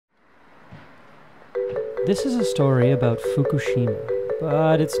This is a story about Fukushima,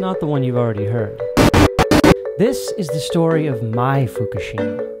 but it's not the one you've already heard. This is the story of my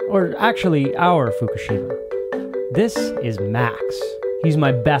Fukushima, or actually our Fukushima. This is Max. He's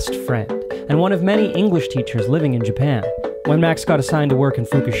my best friend, and one of many English teachers living in Japan. When Max got assigned to work in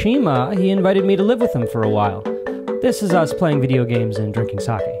Fukushima, he invited me to live with him for a while. This is us playing video games and drinking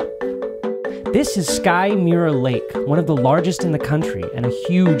sake. This is Sky Mirror Lake, one of the largest in the country and a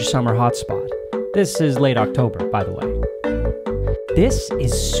huge summer hotspot. This is late October, by the way. This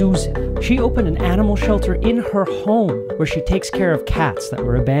is Susan. She opened an animal shelter in her home where she takes care of cats that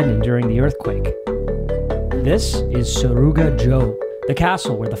were abandoned during the earthquake. This is Saruga-jo, the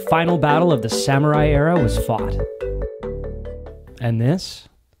castle where the final battle of the samurai era was fought. And this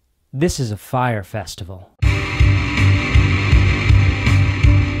is a fire festival.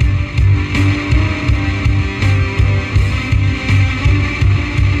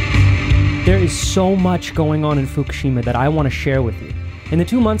 There is so much going on in Fukushima that I want to share with you. In the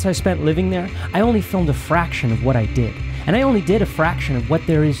 2 months I spent living there, I only filmed a fraction of what I did. And I only did a fraction of what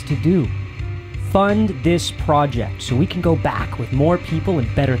there is to do. Fund this project so we can go back with more people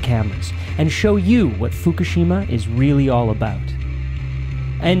and better cameras and show you what Fukushima is really all about.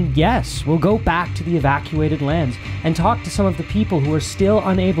 And yes, we'll go back to the evacuated lands and talk to some of the people who are still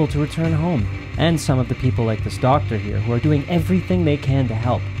unable to return home, and some of the people like this doctor here who are doing everything they can to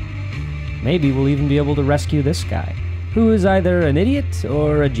help. Maybe we'll even be able to rescue this guy, who is either an idiot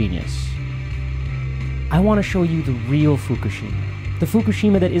or a genius. I want to show you the real Fukushima. The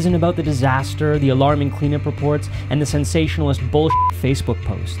Fukushima that isn't about the disaster, the alarming cleanup reports, and the sensationalist bullshit Facebook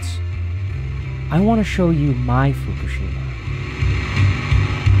posts. I want to show you my Fukushima.